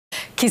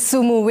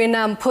Kisumu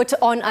Winam put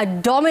on a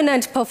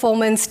dominant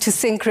performance to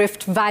sink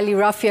Rift Valley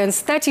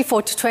Ruffians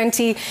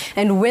 34-20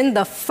 and win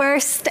the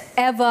first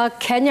ever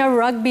Kenya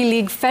Rugby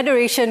League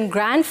Federation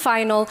Grand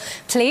Final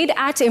played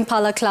at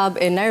Impala Club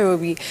in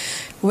Nairobi.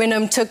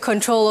 Winam took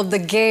control of the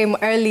game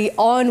early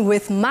on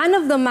with man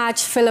of the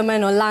match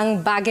Philemon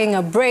Olang bagging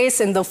a brace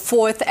in the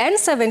 4th and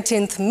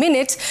 17th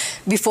minute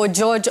before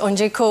George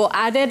Onjiko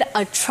added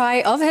a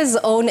try of his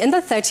own in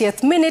the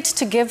 30th minute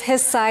to give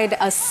his side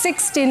a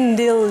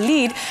 16-0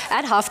 lead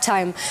at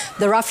halftime.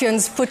 The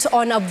Ruffians put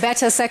on a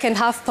better second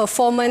half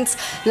performance,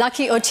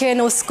 Lucky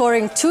Otieno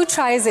scoring 2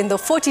 tries in the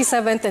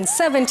 47th and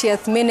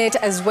 70th minute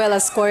as well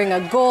as scoring a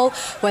goal,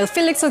 while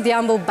Felix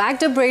Odhiambo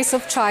bagged a brace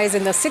of tries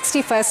in the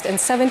 61st and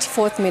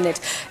 74th minute.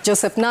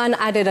 Joseph Nan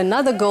added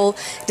another goal.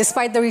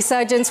 Despite the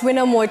resurgence,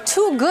 Winam were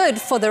too good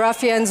for the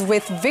Ruffians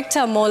with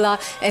Victor Mola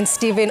and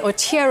Stephen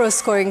Otiero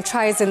scoring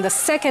tries in the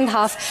second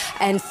half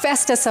and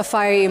Festus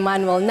Safari,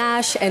 Emmanuel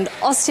Nash and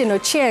Austin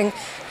Ochieng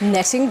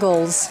netting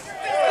goals.